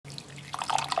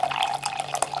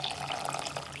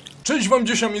Cześć wam,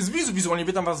 dzisiaj jest Wizzu. Wizualnie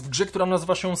witam was w grze, która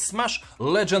nazywa się Smash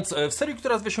Legends, w serii,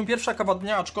 która nazywa się Pierwsza Kawa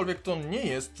Dnia, aczkolwiek to nie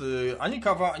jest ani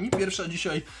kawa, ani pierwsza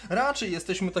dzisiaj. Raczej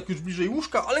jesteśmy tak już bliżej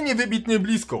łóżka, ale nie wybitnie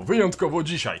blisko, wyjątkowo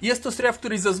dzisiaj. Jest to seria, w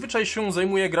której zazwyczaj się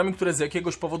zajmuję grami, które z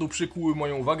jakiegoś powodu przykuły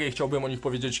moją uwagę i chciałbym o nich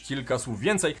powiedzieć kilka słów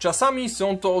więcej. Czasami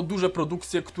są to duże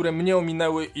produkcje, które mnie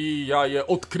ominęły i ja je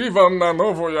odkrywam na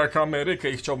nowo jak Amerykę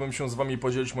i chciałbym się z wami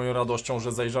podzielić moją radością,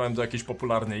 że zajrzałem do jakiejś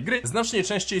popularnej gry. Znacznie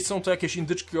częściej są to jakieś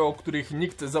indyczki, o których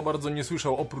nikt za bardzo nie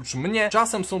słyszał oprócz mnie.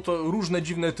 Czasem są to różne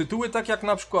dziwne tytuły, tak jak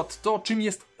na przykład to, czym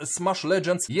jest Smash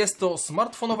Legends. Jest to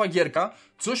smartfonowa gierka,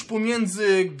 coś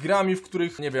pomiędzy grami, w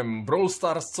których, nie wiem, Brawl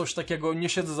Stars, coś takiego. Nie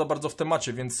siedzę za bardzo w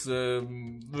temacie, więc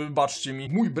wybaczcie mi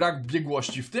mój brak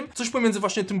biegłości w tym. Coś pomiędzy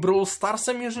właśnie tym Brawl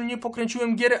Starsem, jeżeli nie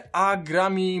pokręciłem gier, a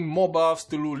grami MOBA w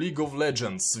stylu League of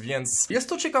Legends, więc jest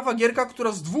to ciekawa gierka,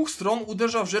 która z dwóch stron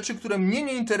uderza w rzeczy, które mnie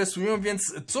nie interesują,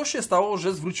 więc co się stało,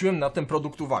 że zwróciłem na ten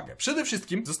produkt uwagę? Przede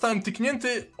wszystkim zostałem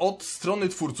tyknięty od strony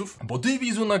twórców, bo ty,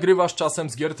 Wizzu, nagrywasz czasem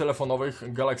z gier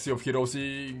telefonowych Galaxy of Heroes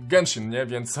i Genshin, nie?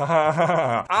 Więc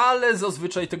ale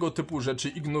zazwyczaj tego typu rzeczy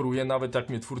ignoruję, nawet jak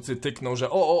mnie twórcy tykną, że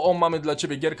mamy dla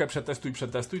ciebie gierkę,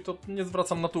 przetestuj, to nie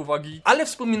zwracam na to uwagi, ale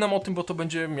wspominam o tym, bo to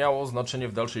będzie miało znaczenie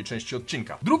w dalszej części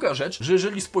odcinka. Druga rzecz, że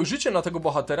jeżeli spojrzycie na tego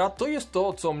bohatera, to jest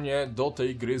to, co mnie do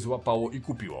tej gry złapało i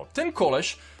kupiło. Ten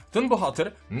koleś, ten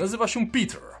bohater nazywa się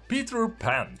Peter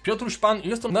Pan. Piotruś Pan,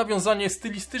 jest to nawiązanie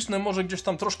stylistyczne, może gdzieś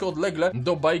tam troszkę odlegle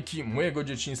do bajki mojego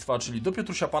dzieciństwa, czyli do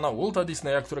Piotrusia Pana Walta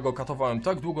Disneya, którego katowałem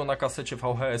tak długo na kasecie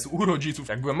VHS u rodziców,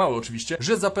 jak byłem mały oczywiście,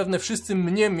 że zapewne wszyscy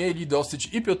mnie mieli dosyć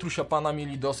i Piotrusia Pana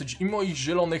mieli dosyć i moich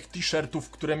zielonych t-shirtów,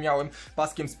 które miałem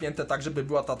paskiem spięte tak, żeby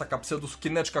była ta taka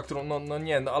pseudosukieneczka, którą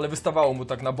ale wystawało mu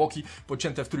tak na boki,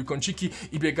 pocięte w trójkąciki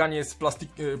i bieganie z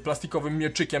plastikowym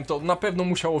mieczykiem, to na pewno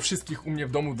musiało wszystkich u mnie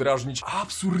w domu drażnić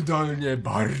absurdalnie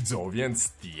bardzo,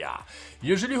 więc ja.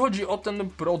 Jeżeli chodzi o ten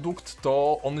produkt,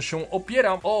 to on się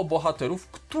opiera o bohaterów,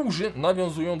 którzy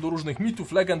nawiązują do różnych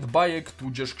mitów, legend, bajek,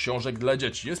 tudzież książek dla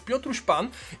dzieci. Jest Piotruś Pan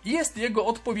i jest jego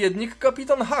odpowiednik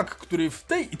Kapitan Hack, który w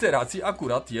tej iteracji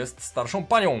akurat jest starszą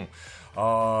panią.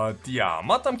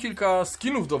 Ma tam kilka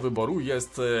skinów do wyboru,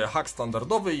 jest Hack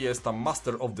standardowy, jest tam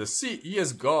Master of the Sea i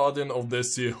jest Guardian of the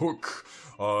Sea Hook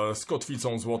z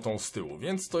kotwicą złotą z tyłu,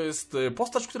 więc to jest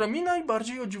postać, która mi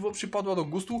najbardziej o dziwo przypadła do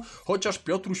gustu, chociaż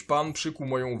Piotruś Pan przykuł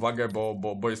moją uwagę,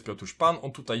 bo jest Piotruś Pan,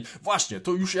 on tutaj, właśnie,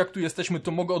 to już jak tu jesteśmy,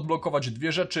 to mogę odblokować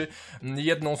dwie rzeczy,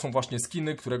 jedną są właśnie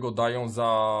skiny, które go dają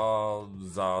za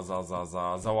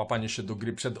łapanie się do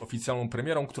gry przed oficjalną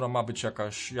premierą, która ma być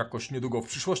jakoś niedługo w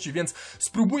przyszłości, więc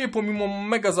spróbuję pomimo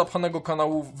mega zapchanego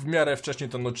kanału w miarę wcześniej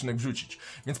ten odcinek wrzucić,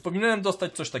 więc powinienem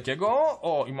dostać coś takiego,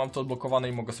 i mam to odblokowane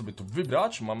i mogę sobie to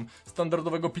wybrać. Mam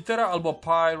standardowego Petera albo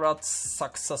Pirate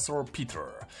Successor Peter.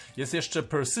 Jest jeszcze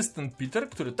Persistent Peter,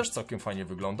 który też całkiem fajnie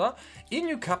wygląda. I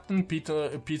New Captain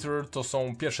Peter to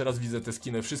są, pierwszy raz widzę te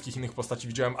skiny, wszystkich innych postaci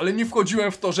widziałem, ale nie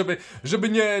wchodziłem w to, żeby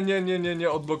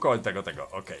nie odblokować tego.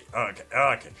 Okej.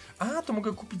 A, to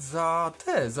mogę kupić za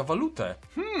walutę.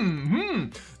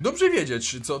 Dobrze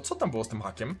wiedzieć, co tam było z tym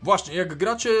hakiem. Właśnie, jak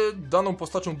gracie daną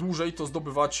postacią dłużej, to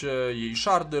zdobywacie jej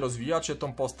szardy, rozwijacie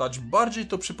tą postać. Bardziej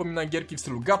to przypomina gierki w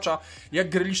stylu gacha. Jak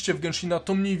graliście w Genshina,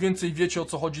 to mniej więcej wiecie, o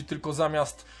co chodzi, tylko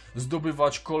zamiast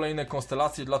zdobywać kolejne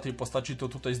konstelacje dla tej postaci, to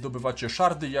tutaj zdobywacie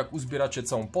szardy. Jak uzbieracie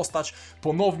całą postać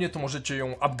ponownie, to możecie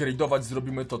ją upgrade'ować.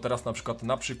 Zrobimy to teraz na przykład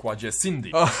na przykładzie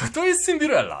Cindy. To jest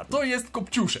Cinderella, to jest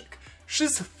kopciuszek.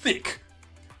 She's thick.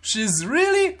 She's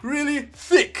really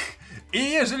thick.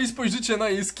 I jeżeli spojrzycie na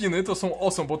jej skiny, to są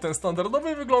awesome, bo ten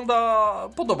standardowy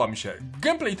podoba mi się.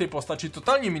 Gameplay tej postaci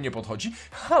totalnie mi nie podchodzi,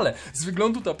 ale z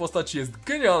wyglądu ta postać jest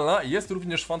genialna. Jest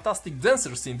również Fantastic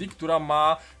Dancer Cindy, która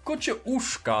ma kocie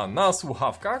uszka na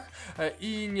słuchawkach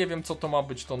i nie wiem, co to ma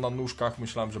być to na nóżkach.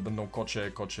 Myślałem, że będą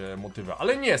kocie motywy,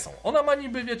 ale nie są. Ona ma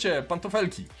niby, wiecie,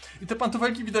 pantofelki. I te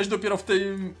pantofelki widać dopiero w tej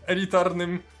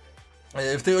elitarnej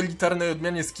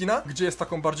odmianie skina, gdzie jest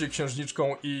taką bardziej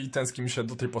księżniczką i ten skin mi się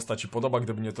do tej postaci podoba.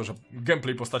 Gdyby nie to, że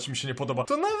gameplay postaci mi się nie podoba,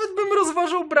 to nawet bym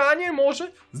rozważał branie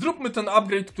może. Zróbmy ten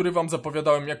upgrade, który wam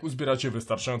zapowiadałem. Jak uzbieracie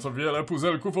wystarczająco wiele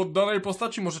puzelków od danej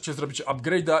postaci, możecie zrobić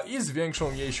upgrade'a i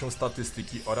zwiększą jej się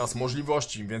statystyki oraz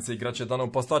możliwości. Im więcej gracie daną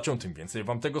postacią, tym więcej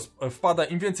wam tego wpada.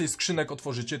 Im więcej skrzynek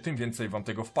otworzycie, tym więcej wam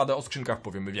tego wpada. O skrzynkach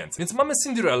powiemy więcej. Więc mamy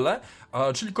Cinderellę,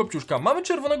 czyli kopciuszka. Mamy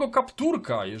czerwonego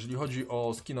kapturka. Jeżeli chodzi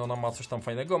o skin, ona ma coś coś tam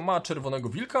fajnego. Ma czerwonego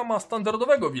wilka, ma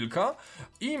standardowego wilka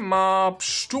i ma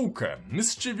pszczółkę.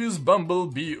 Mischievous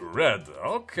Bumblebee Red.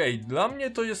 Okej, dla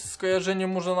mnie to jest skojarzenie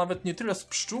może nawet nie tyle z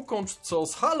pszczółką, co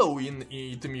z Halloween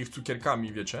i tymi ich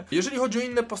cukierkami, wiecie. Jeżeli chodzi o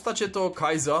inne postacie, to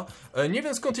Kaiza. Nie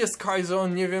wiem skąd jest Kaiza,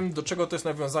 nie wiem do czego to jest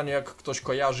nawiązanie, jak ktoś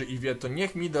kojarzy i wie, to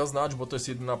niech mi da znać, bo to jest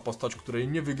jedyna postać, której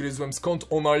nie wygryzłem, skąd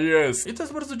ona jest. I to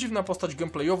jest bardzo dziwna postać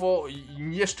gameplayowo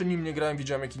i jeszcze nim nie grałem,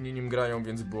 widziałem jak inni nim grają,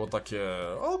 więc było takie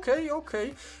okej,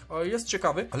 jest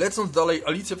ciekawy. Lecąc dalej,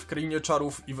 Alicja w Krainie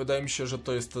Czarów i wydaje mi się, że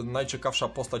to jest najciekawsza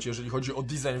postać, jeżeli chodzi o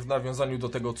design w nawiązaniu do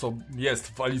tego, co jest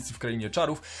w Alicji w Krainie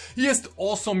Czarów. Jest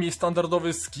awesome, jej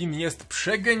standardowy skin jest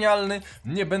przegenialny.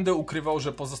 Nie będę ukrywał,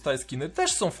 że pozostałe skiny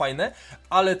też są fajne,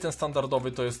 ale ten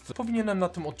standardowy to jest... Powinienem na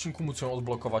tym odcinku móc ją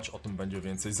odblokować, o tym będzie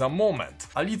więcej za moment.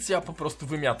 Alicja po prostu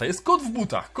wymiata. Jest kot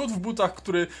w butach,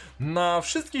 który na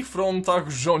wszystkich frontach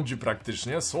rządzi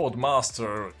praktycznie. Swordmaster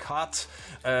Cat,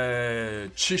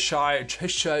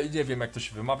 Cheshire, nie wiem jak to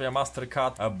się wymawia, Master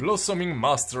Cat, Blossoming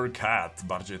Master Cat,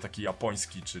 bardziej taki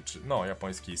japoński, no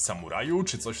japoński samuraju,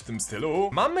 czy coś w tym stylu.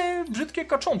 Mamy brzydkie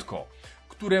kaczątko,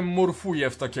 które morfuje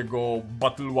w takiego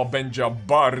battle łabędzia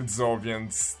bardzo,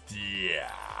 więc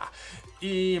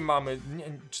I mamy... Nie,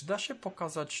 czy da się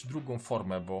pokazać drugą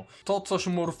formę, bo to coś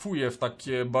morfuje w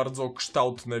takie bardzo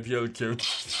kształtne, wielkie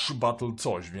battle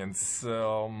coś, więc...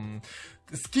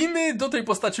 skiny do tej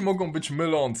postaci mogą być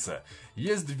mylące.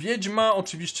 Jest wiedźma,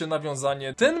 oczywiście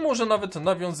nawiązanie. Ten może nawet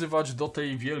nawiązywać do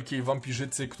tej wielkiej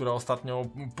wampirzycy, która ostatnio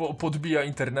podbija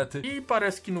internety. I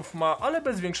parę skinów ma, ale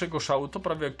bez większego szału. To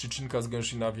prawie jak Czycinka z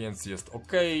Genshina, więc jest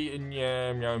okej.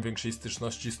 Nie miałem większej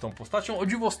styczności z tą postacią. O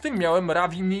dziwo z tym miałem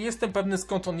Ravi. Nie jestem pewny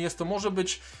skąd on jest. To może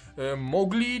być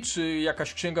Mowgli, czy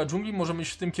jakaś księga dżungli. Możemy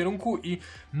iść w tym kierunku i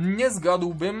nie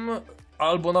zgadłbym...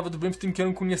 Albo nawet bym w tym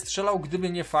kierunku nie strzelał, gdyby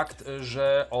nie fakt,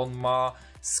 że on ma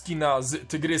skina z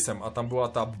tygrysem, a tam była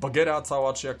ta bagera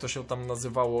cała, czy jak to się tam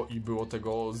nazywało i było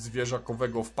tego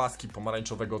zwierzakowego w paski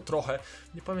pomarańczowego trochę.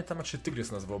 Nie pamiętam jak się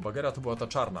tygrys nazywał, bagera to była ta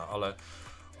czarna, ale...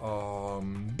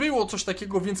 było coś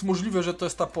takiego, więc możliwe, że to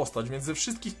jest ta postać, więc ze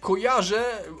wszystkich kojarzę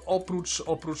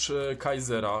oprócz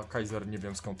Kaisera. Kaiser nie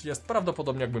wiem skąd jest,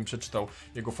 prawdopodobnie jakbym przeczytał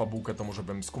jego fabułkę, to może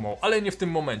bym skumał, ale nie w tym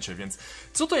momencie, więc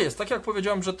co to jest? Tak jak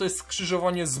powiedziałem, że to jest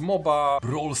skrzyżowanie z MOBA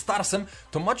Brawl Starsem,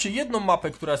 to macie jedną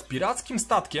mapę, która jest pirackim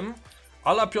statkiem,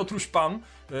 a la Piotruś Pan.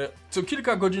 Co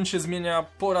kilka godzin się zmienia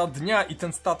pora dnia i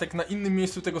ten statek, na innym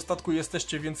miejscu tego statku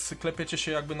jesteście, więc klepiecie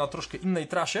się jakby na troszkę innej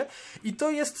trasie. I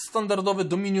to jest standardowy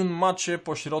Dominion, macie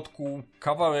po środku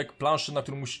kawałek planszy, na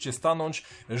którym musicie stanąć,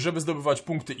 żeby zdobywać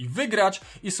punkty i wygrać.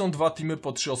 I są dwa teamy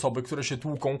po 3 osoby, które się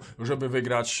tłuką, żeby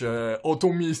wygrać o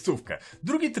tą miejscówkę.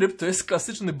 Drugi tryb to jest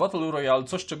klasyczny Battle Royale,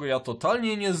 coś czego ja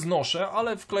totalnie nie znoszę,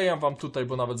 ale wklejam wam tutaj,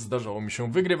 bo nawet zdarzało mi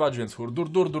się wygrywać, więc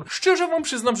dur. Szczerze wam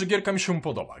przyznam, że gierka mi się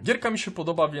podoba. Gierka mi się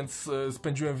podoba, więc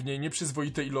spędziłem w niej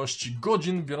nieprzyzwoite ilości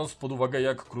godzin, biorąc pod uwagę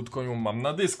jak krótko ją mam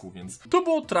na dysku, więc to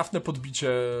było trafne podbicie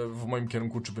w moim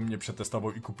kierunku, czy bym mnie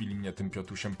przetestował i kupili mnie tym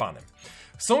Piotrusiem Panem.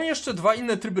 Są jeszcze dwa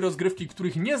inne tryby rozgrywki,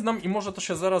 których nie znam i może to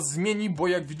się zaraz zmieni, bo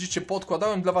jak widzicie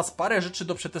podkładałem dla was parę rzeczy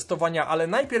do przetestowania, ale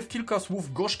najpierw kilka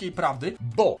słów gorzkiej prawdy,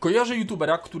 bo kojarzę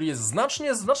youtubera, który jest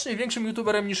znacznie większym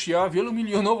youtuberem niż ja,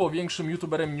 wielomilionowo większym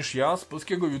youtuberem niż ja, z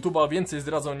polskiego YouTube'a, więcej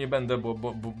zdradzał nie będę,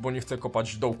 bo nie chcę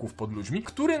kopać dołków pod ludźmi,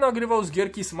 który nagrywał z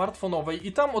gierki smartfonowej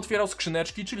i tam otwierał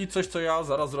skrzyneczki, czyli coś, co ja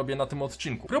zaraz zrobię na tym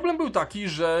odcinku. Problem był taki,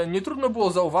 że nie trudno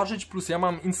było zauważyć, plus ja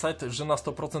mam insight, że na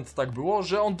 100% tak było,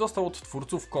 że on dostał od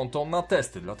twórców konto na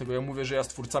testy, dlatego ja mówię, że ja z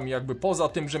twórcami jakby poza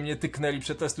tym, że mnie tyknęli,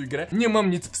 przetestuj grę, nie mam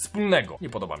nic wspólnego. Nie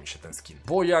podoba mi się ten skin.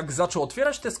 Bo jak zaczął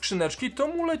otwierać te skrzyneczki, to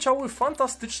mu leciały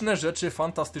fantastyczne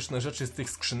rzeczy z tych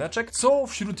skrzyneczek, co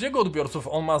wśród jego odbiorców,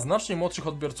 on ma znacznie młodszych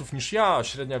odbiorców niż ja,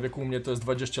 średnia wieku u mnie to jest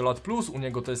 20 lat plus, u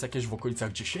niego to jest jakieś w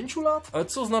okolicach 10 lat,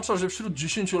 co oznacza, że wśród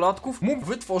 10-latków mógł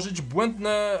wytworzyć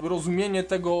błędne rozumienie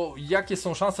tego, jakie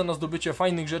są szanse na zdobycie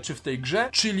fajnych rzeczy w tej grze,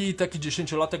 czyli taki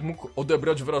 10-latek mógł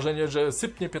odebrać wrażenie, że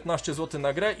sypnie 15 zł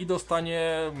na grę i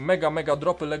dostanie mega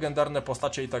dropy, legendarne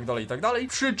postacie i tak dalej,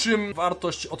 przy czym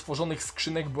wartość otworzonych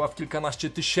skrzynek była w kilkanaście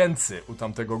tysięcy u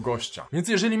tamtego gościa. Więc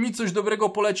jeżeli mi coś dobrego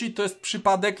poleci, to jest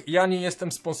przypadek, ja nie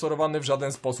jestem sponsorowany w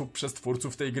żaden sposób przez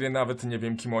twórców tej gry, nawet nie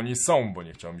wiem kim oni są, bo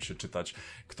nie chciało mi się czytać,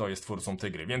 kto jest twórcą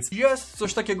tej gry, więc jest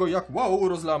coś takiego jak, wow,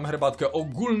 rozlałem herbatkę,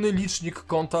 ogólny licznik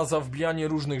konta za wbijanie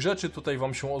różnych rzeczy, tutaj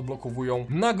wam się odblokowują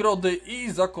nagrody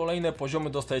i za kolejne poziomy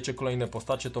dostajecie kolejne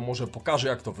postacie, to może pokażę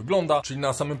jak to wygląda, czyli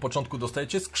na samym początku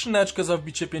dostajecie skrzyneczkę za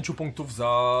wbicie 5 punktów,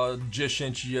 za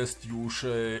 10 jest już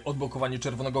odblokowanie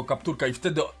czerwonego kapturka i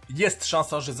wtedy jest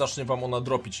szansa, że zacznie wam ona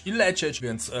dropić i lecieć,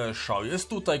 więc szał jest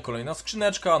tutaj, kolejna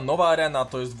skrzyneczka, nowa arena,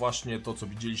 to jest właśnie to co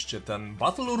widzieliście, ten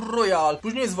Battle Royale,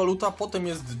 później jest waluta, potem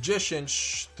jest 10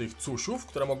 10 tych cusiów,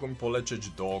 które mogą mi polecieć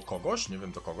do kogoś, nie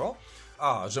wiem do kogo.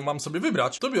 A, że mam sobie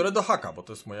wybrać, to biorę do haka, bo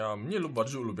to jest moja mniej lub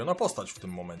bardziej ulubiona postać w tym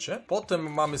momencie.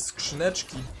 Potem mamy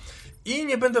skrzyneczki. I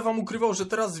nie będę wam ukrywał, że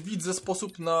teraz widzę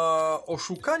sposób na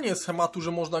oszukanie schematu,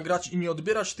 że można grać i nie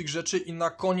odbierać tych rzeczy i na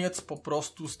koniec po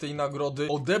prostu z tej nagrody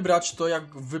odebrać to,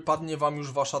 jak wypadnie wam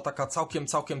już wasza taka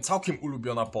całkiem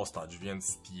ulubiona postać,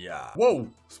 więc ja. Wow,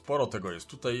 sporo tego jest.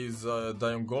 Tutaj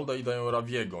dają Golda i dają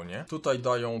Raviego, nie? Tutaj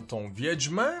dają tą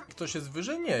wiedźmę. Ktoś jest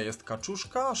wyżej? Nie, jest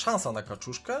kaczuszka, szansa na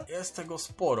kaczuszkę. Jest tego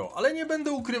sporo, ale nie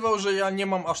będę ukrywał, że ja nie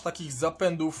mam aż takich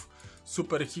zapędów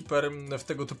super, hiper w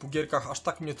tego typu gierkach, aż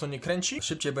tak mnie to nie kręci.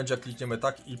 Szybciej będzie, jak klikniemy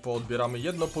tak i poodbieramy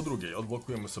jedno po drugiej.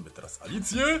 Odblokujemy sobie teraz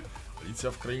Alicję.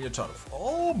 Alicja w Krainie Czarów.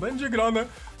 O, będzie grane.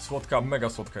 Słodka, mega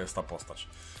słodka jest ta postać.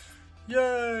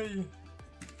 Jej!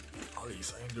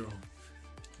 Alice Angel.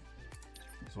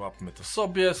 Złapmy to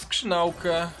sobie.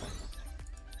 Skrzynałkę.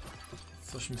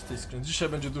 Coś mi z tej skrzynki. Dzisiaj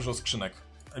będzie dużo skrzynek.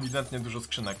 Ewidentnie dużo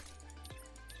skrzynek.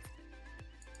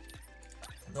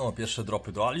 No, pierwsze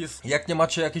dropy do Alice. Jak nie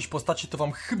macie jakiejś postaci, to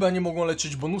wam chyba nie mogą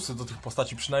lecieć bonusy do tych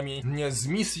postaci, przynajmniej nie z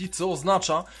misji, co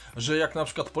oznacza, że jak na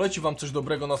przykład poleci wam coś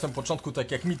dobrego na samym początku,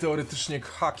 tak jak mi teoretycznie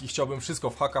hak i chciałbym wszystko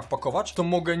w haka wpakować, to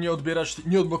mogę nie odbierać,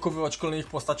 nie odblokowywać kolejnych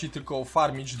postaci, tylko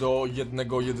farmić do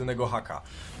jedynego haka.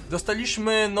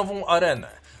 Dostaliśmy nową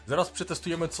arenę. Zaraz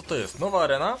przetestujemy, co to jest. Nowa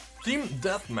arena. Team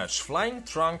Deathmatch. Flying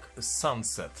Trunk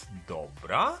Sunset.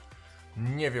 Dobra.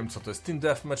 Nie wiem, co to jest. Team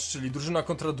Deathmatch, czyli drużyna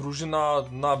kontra drużyna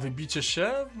na wybicie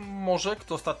się. Może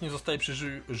kto ostatni zostaje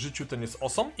przy życiu, ten jest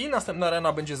awesome. I następna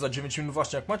arena będzie za 9 minut.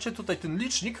 Właśnie jak macie tutaj ten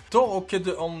licznik, to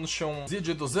kiedy on się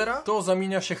zjedzie do zera, to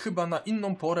zamienia się chyba na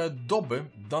inną porę doby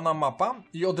dana mapa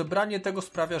i odebranie tego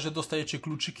sprawia, że dostajecie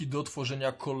kluczyki do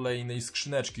otworzenia kolejnej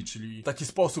skrzyneczki, czyli taki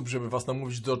sposób, żeby was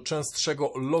namówić do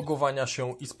częstszego logowania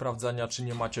się i sprawdzania, czy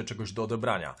nie macie czegoś do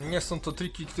odebrania. Nie są to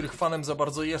triki, których fanem za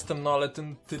bardzo jestem, no ale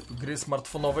ten typ gry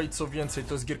smartfonowej, co więcej,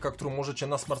 to jest gierka, którą możecie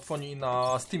na smartfonie i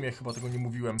na Steamie, chyba tego nie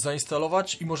mówiłem,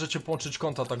 zainstalować i możecie połączyć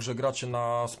konta, także gracie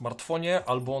na smartfonie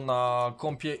albo na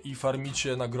kompie i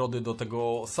farmicie nagrody do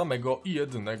tego samego i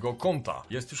jedynego konta.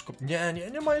 Jest już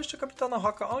nie ma jeszcze kapitana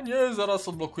haka, a nie, zaraz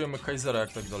odblokujemy Kaisera,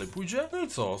 jak tak dalej pójdzie. No i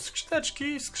co,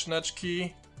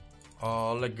 skrzyneczki,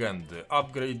 legendy,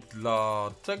 upgrade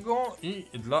dla tego i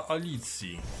dla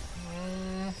Alicji.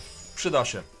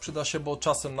 Przyda się, bo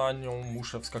czasem na nią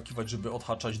muszę wskakiwać, żeby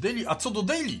odhaczać daily. A co do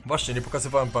daily? Właśnie, nie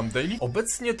pokazywałem wam daily.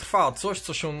 Obecnie trwa coś,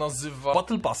 co się nazywa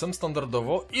Battle Passem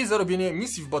standardowo i zarobienie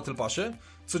misji w Battle Passie.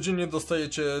 Codziennie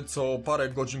dostajecie co parę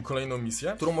godzin kolejną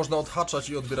misję, którą można odhaczać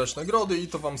i odbierać nagrody i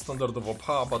to wam standardowo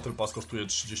pcha. Battle Pass kosztuje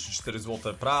 34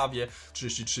 zł prawie,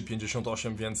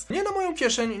 33,58, więc nie na moją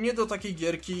kieszeń, nie do takiej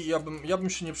gierki, ja bym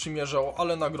się nie przymierzał,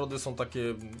 ale nagrody są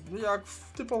takie jak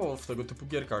typowo w tego typu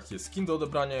gierkach. Jest skin do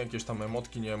odebrania, jakieś tam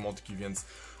emotki, nie emotki, więc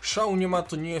szału nie ma,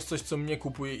 to nie jest coś, co mnie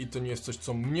kupuje i to nie jest coś,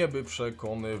 co mnie by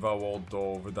przekonywało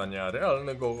do wydania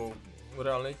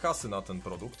realnej kasy na ten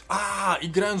produkt. I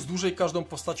grając dłużej każdą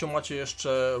postacią macie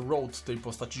jeszcze road tej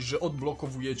postaci, że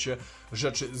odblokowujecie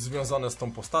rzeczy związane z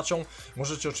tą postacią.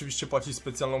 Możecie oczywiście płacić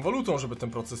specjalną walutą, żeby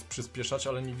ten proces przyspieszać,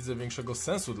 ale nie widzę większego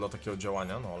sensu dla takiego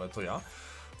działania, no ale to ja.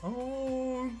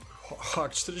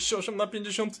 Hak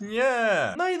 48/50,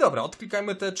 nie! No i dobra,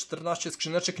 odklikajmy te 14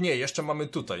 skrzyneczek. Nie, jeszcze mamy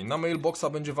tutaj. Na mailboxa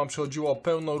będzie wam przychodziło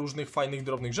pełno różnych fajnych,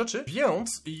 drobnych rzeczy,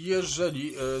 więc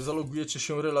jeżeli zalogujecie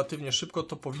się relatywnie szybko,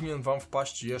 to powinien wam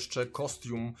wpaść jeszcze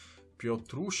kostium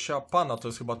Piotrusia Pana, to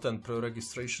jest chyba ten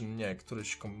pre-registration, nie,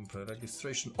 któryś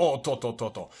pre-registration,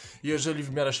 to. Jeżeli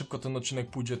w miarę szybko ten odcinek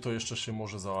pójdzie, to jeszcze się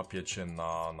może załapiecie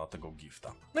na tego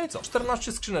gifta. No i co,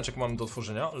 14 skrzyneczek mamy do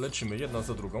otworzenia, lecimy jedna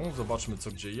za drugą, zobaczmy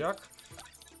co, gdzie i jak.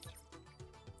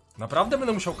 Naprawdę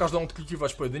będę musiał każdą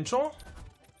odklikiwać pojedynczo?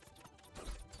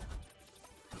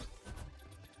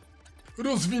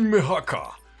 Rozwińmy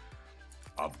haka!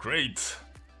 Upgrade!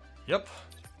 Yep.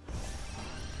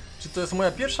 Czy to jest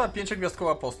moja pierwsza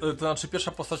 5-gwiazdkowa postać, to znaczy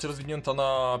pierwsza postać rozwinięta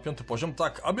na 5. poziom?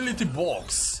 Tak, Ability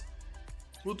Box.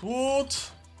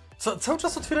 Cały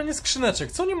czas otwieranie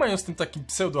skrzyneczek, co oni mają z tym takim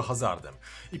pseudo-hazardem?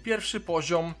 I pierwszy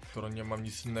poziom, skoro nie mam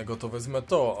nic innego, to wezmę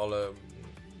to, ale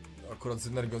akurat z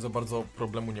energią za bardzo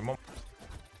problemu nie mam.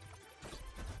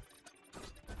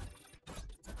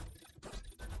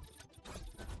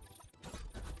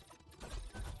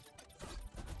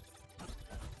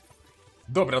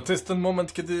 Dobra, to jest ten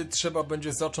moment, kiedy trzeba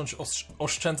będzie zacząć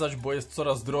oszczędzać, bo jest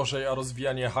coraz drożej, a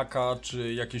rozwijanie haka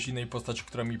czy jakiejś innej postaci,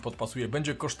 która mi podpasuje,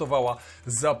 będzie kosztowała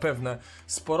zapewne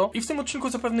sporo. I w tym odcinku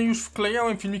zapewne już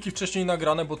wklejałem filmiki wcześniej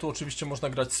nagrane, bo tu oczywiście można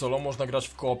grać solo, można grać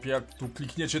w koopie. Jak tu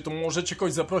klikniecie, to możecie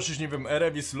kogoś zaprosić, nie wiem,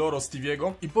 Erevis, Loro,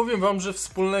 Stevie'ego. I powiem wam, że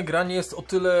wspólne granie jest o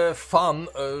tyle fun,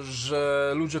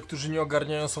 że ludzie, którzy nie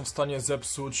ogarniają, są w stanie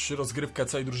zepsuć rozgrywkę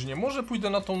całej drużynie. Może pójdę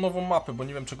na tą nową mapę, bo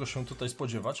nie wiem, czego się tutaj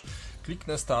spodziewać. Kliknę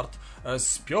start.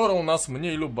 Spiorą nas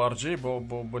mniej lub bardziej,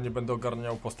 bo nie będę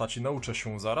ogarniał postaci, nauczę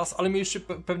się zaraz, ale mieliście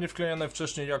pewnie wklejane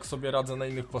wcześniej, jak sobie radzę na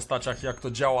innych postaciach, jak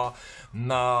to działa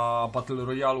na Battle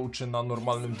Royale'u czy na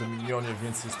normalnym Dominionie,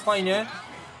 więc jest fajnie.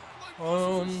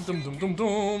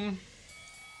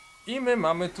 I my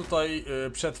mamy tutaj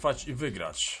przetrwać i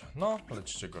wygrać. No,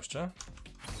 lecicie goście.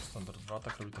 Standard 2,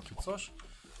 tak robi takie coś.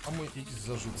 A mój X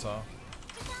zarzuca.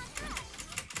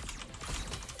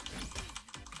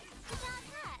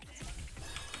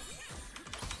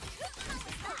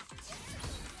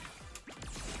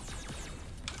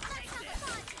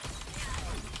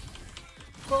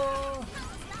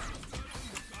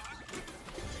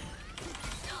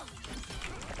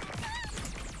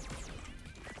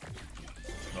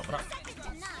 Dobra.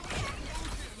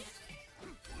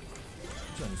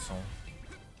 Gdzie oni są?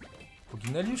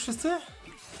 Poginęli już wszyscy?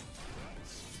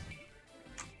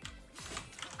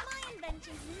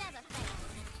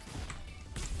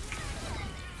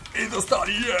 I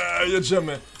dostali!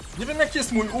 Jedziemy! Nie wiem, jaki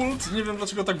jest mój ult, nie wiem,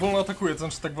 dlaczego tak wolno atakuje. To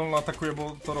znaczy, tak wolno atakuje,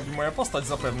 bo to robi moja postać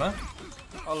zapewne.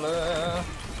 Ale...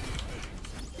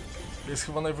 jest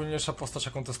chyba najwolniejsza postać,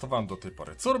 jaką testowałem do tej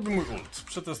pory. Co robi mój ult?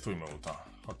 Przetestujmy ulta.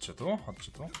 Chodźcie tu,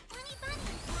 chodźcie tu.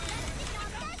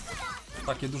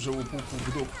 Takie duże łup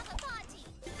w dup.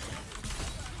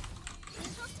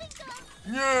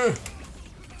 Nie!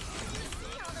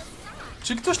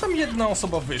 Czy ktoś tam jedna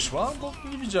osoba wyszła? Bo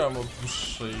nie widziałem od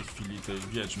dłuższej chwili tej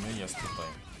wiedźmy. Jest tutaj.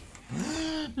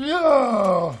 Nie!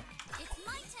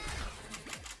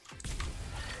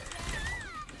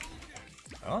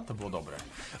 A, to było dobre.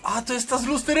 A, to jest ta z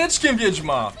lustereczkiem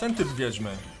wiedźma! Ten typ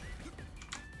wiedźmy.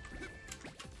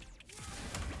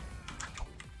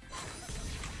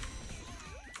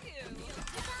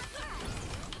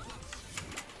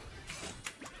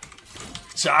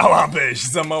 Chciałabyś!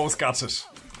 Za mało skaczesz.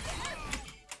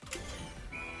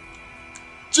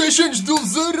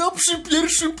 10-0 przy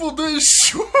pierwszym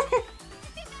podejściu!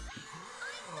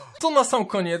 To na sam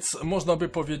koniec można by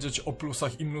powiedzieć o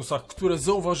plusach i minusach, które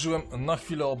zauważyłem na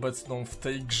chwilę obecną w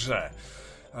tej grze.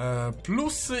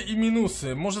 Plusy i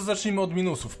minusy. Może zacznijmy od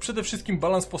minusów. Przede wszystkim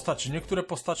balans postaci. Niektóre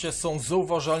postacie są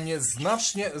zauważalnie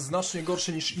znacznie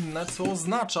gorsze niż inne, co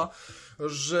oznacza,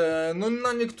 że no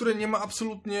na niektóre nie ma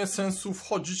absolutnie sensu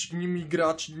wchodzić i nimi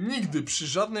grać nigdy, przy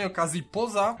żadnej okazji,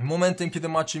 poza momentem, kiedy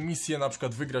macie misję, na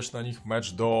przykład wygrać na nich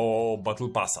mecz do Battle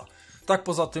Passa. Tak,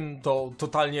 poza tym to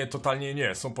totalnie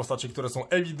nie. Są postacie, które są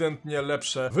ewidentnie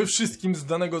lepsze we wszystkim z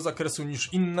danego zakresu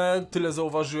niż inne. Tyle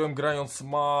zauważyłem, grając,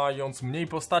 mając mniej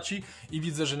postaci i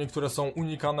widzę, że niektóre są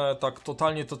unikane tak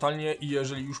totalnie i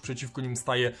jeżeli już przeciwko nim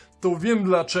staję, to wiem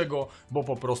dlaczego, bo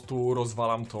po prostu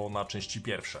rozwalam to na części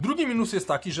pierwsze. Drugi minus jest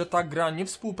taki, że ta gra nie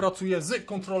współpracuje z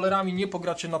kontrolerami, nie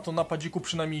pogracie na to na padziku,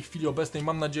 przynajmniej w chwili obecnej.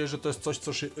 Mam nadzieję, że to jest coś,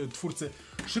 co twórcy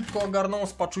szybko ogarną,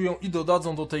 spaczują i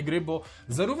dodadzą do tej gry, bo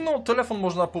zarówno telefon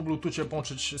można po bluetoothie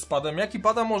połączyć z padem, jak i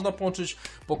pada można połączyć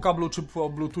po kablu, czy po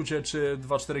bluetoothie, czy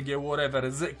 2.4G,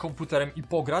 whatever, z komputerem i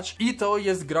pograć. I to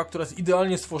jest gra, która jest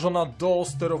idealnie stworzona do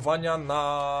sterowania na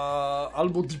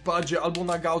albo D-padzie, albo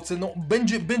na gałce. No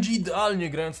będzie idealnie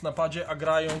grając na padzie, a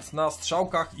grając na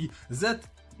strzałkach i Z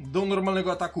do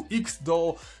normalnego ataku, X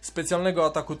do specjalnego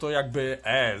ataku to jakby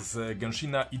E z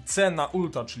Genshina i C na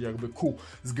ulta, czyli jakby Q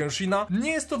z Genshina.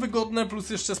 Nie jest to wygodne, plus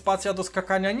jeszcze spacja do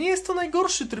skakania. Nie jest to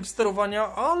najgorszy tryb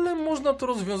sterowania, ale można to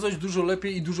rozwiązać dużo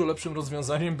lepiej i dużo lepszym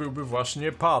rozwiązaniem byłby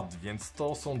właśnie pad, więc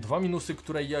to są dwa minusy,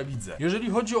 które ja widzę. Jeżeli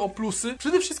chodzi o plusy,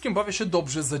 przede wszystkim bawię się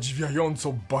dobrze,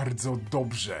 zadziwiająco bardzo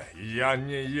dobrze. Ja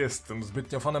nie jestem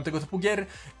zbytnio fanem tego typu gier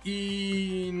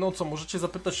i no co, możecie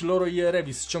zapytać Loro i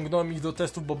Erevis, ściągnąłem ich do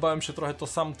testów, bo bałem się trochę to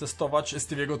sam testować.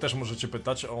 Stevie'ego też możecie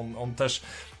pytać, on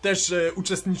też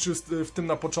uczestniczył w tym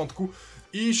na początku.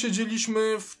 I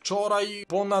siedzieliśmy wczoraj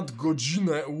ponad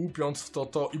godzinę łupiąc w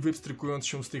to i wypstrykując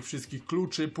się z tych wszystkich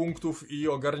kluczy, punktów i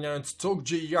ogarniając co,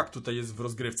 gdzie i jak tutaj jest w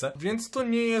rozgrywce. Więc to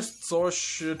nie jest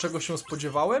coś, czego się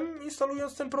spodziewałem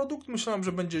instalując ten produkt. Myślałem,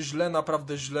 że będzie źle,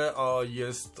 naprawdę źle, a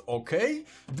jest ok.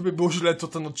 Gdyby było źle, to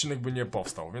ten odcinek by nie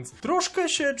powstał, więc troszkę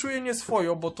się czuję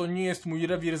nieswojo, bo to nie jest mój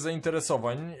rewir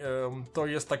zainteresowań. To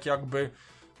jest tak jakby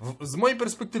Z mojej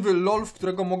perspektywy LoL, w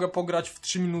którego mogę pograć w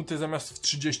 3 minuty zamiast w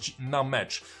 30 na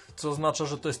mecz. Co oznacza,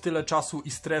 że to jest tyle czasu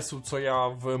i stresu, co ja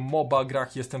w MOBA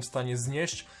grach jestem w stanie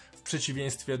znieść. W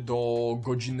przeciwieństwie do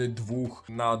godziny 2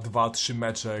 na 2-3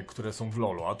 mecze, które są w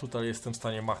LoLu. A tutaj jestem w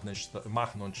stanie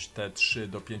machnąć te 3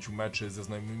 do 5 meczy ze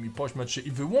znajomymi, pośmiać się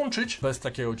i wyłączyć bez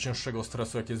takiego cięższego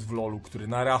stresu, jak jest w LoLu, który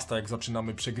narasta, jak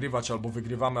zaczynamy przegrywać, albo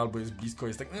wygrywamy, albo jest blisko,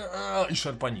 jest tak i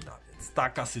szarpanina. Więc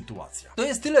taka sytuacja. To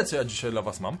jest tyle, co ja dzisiaj dla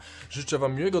was mam. Życzę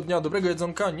wam miłego dnia, dobrego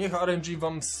jedzonka, niech RNG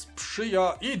wam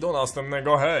sprzyja i do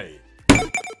następnego, hej!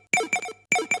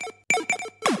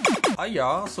 A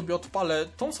ja sobie odpalę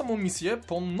tą samą misję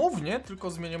ponownie,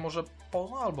 tylko zmienię może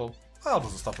albo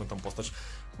zostawmy tą postać.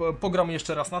 Pogramy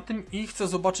jeszcze raz na tym i chcę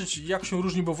zobaczyć, jak się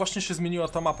różni, bo właśnie się zmieniła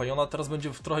ta mapa i ona teraz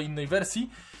będzie w trochę innej wersji.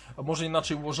 Może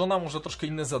inaczej ułożona, może troszkę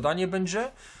inne zadanie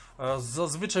będzie.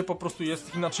 Zazwyczaj po prostu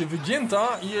jest inaczej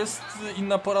wygięta i jest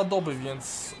inna pora doby,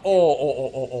 więc...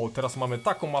 teraz mamy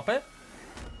taką mapę.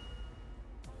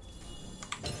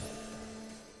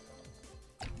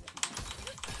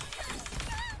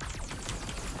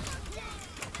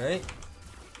 Okej.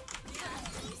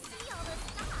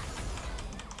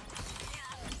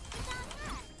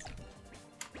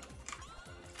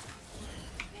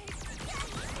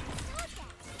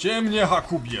 Gdzie mnie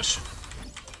haku bierz?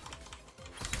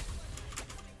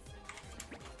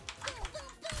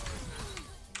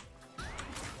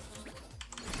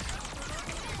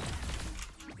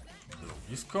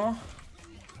 Blisko.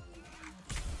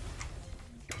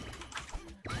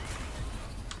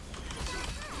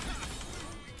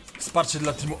 Wsparcie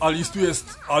dla teamu.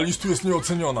 Alice tu jest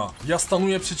nieoceniona. Ja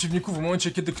stanuję przeciwników w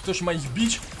momencie, kiedy ktoś ma ich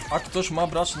bić, a ktoś ma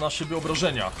brać na siebie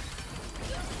obrażenia.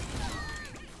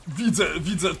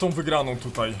 Widzę tą wygraną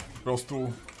tutaj. Po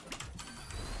prostu.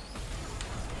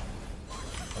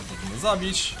 Będziemy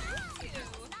zabić.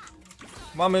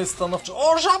 Mamy stanowczo.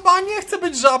 O, żaba! Nie chcę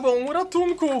być żabą!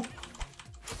 Ratunku!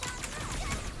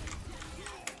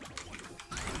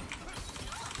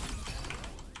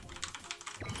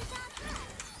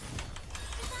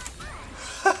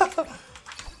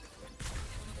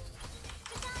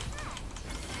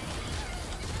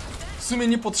 W sumie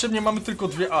niepotrzebnie mamy tylko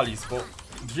 2 Alice, bo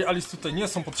 2 Alice tutaj nie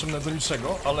są potrzebne do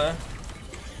niczego, ale...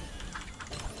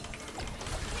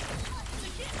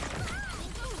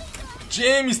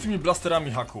 Gdzie mi z tymi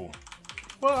blasterami haku?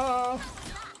 Wow.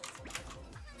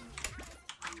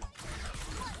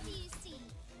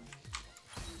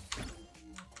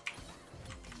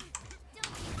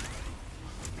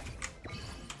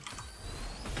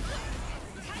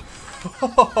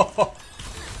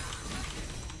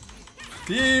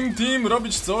 Team,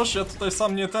 robić coś, ja tutaj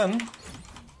sam nie ten.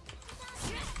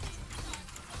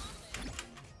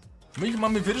 My ich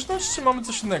mamy wyrżnąć, czy mamy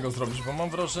coś innego zrobić? Bo mam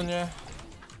wrażenie...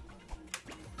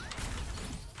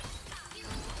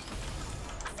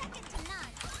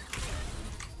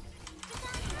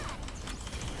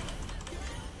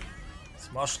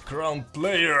 Smash Crown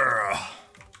Player!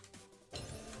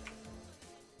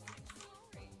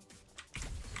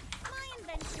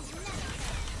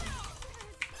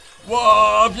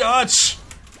 Ła, wiać!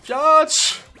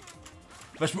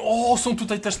 Weźmy, są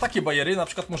tutaj też takie bariery, na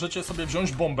przykład możecie sobie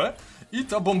wziąć bombę i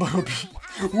ta bomba robi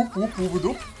łup,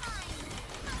 dup.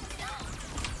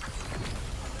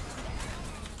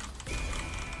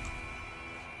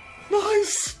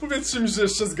 Nice! Powiedzcie mi, że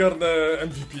jeszcze zgarnę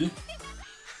MVP.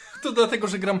 To dlatego,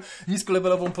 że gram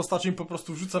niskolevelową postacią i po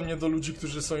prostu wrzuca mnie do ludzi,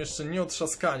 którzy są jeszcze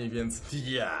nieotrzaskani, więc...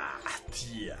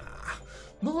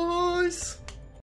 Nice!